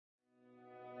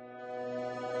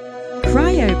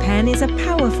Cryopen is a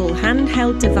powerful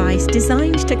handheld device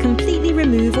designed to completely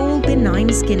remove all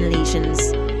benign skin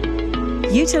lesions.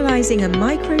 Utilizing a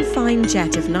microfine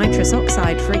jet of nitrous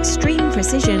oxide for extreme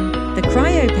precision, the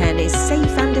Cryopen is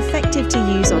safe and effective to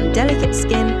use on delicate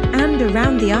skin and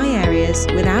around the eye areas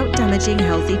without damaging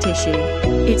healthy tissue.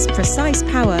 Its precise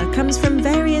power comes from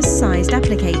various sized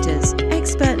applicators,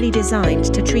 expertly designed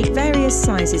to treat various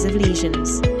sizes of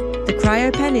lesions. The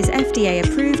Cryopen is FDA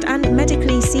approved and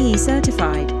medically CE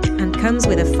certified and comes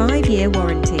with a 5-year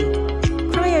warranty.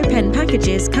 Cryopen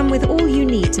packages come with all you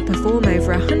need to perform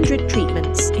over 100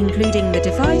 treatments, including the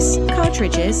device,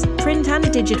 cartridges, print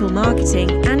and digital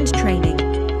marketing, and training.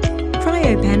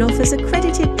 Cryopen offers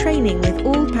accredited training with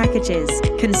all packages,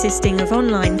 consisting of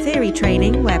online theory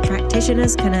training where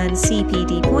practitioners can earn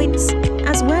CPD points,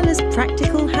 as well as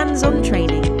practical hands-on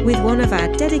training with one of our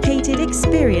dedicated,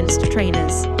 experienced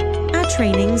trainers. Our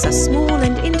trainings are small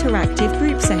and interactive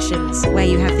group sessions where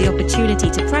you have the opportunity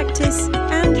to practice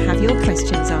and have your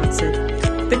questions answered.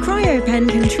 The Cryopen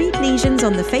can treat lesions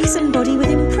on the face and body with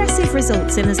impressive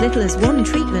results in as little as 1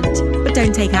 treatment. But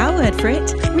don't take our word for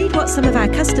it. Read what some of our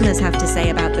customers have to say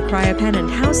about the Cryopen and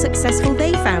how successful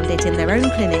they found it in their own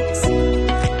clinics.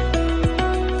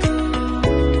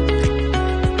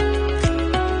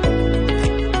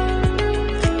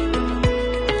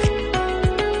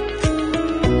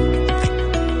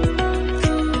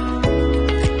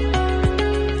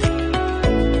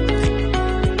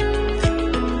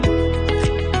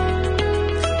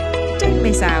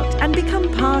 Miss out and become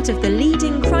part of the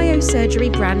leading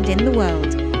cryosurgery brand in the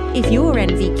world. If you're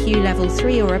NVQ level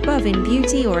 3 or above in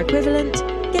beauty or equivalent,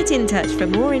 get in touch for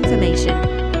more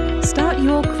information. Start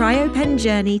your Cryopen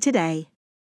journey today.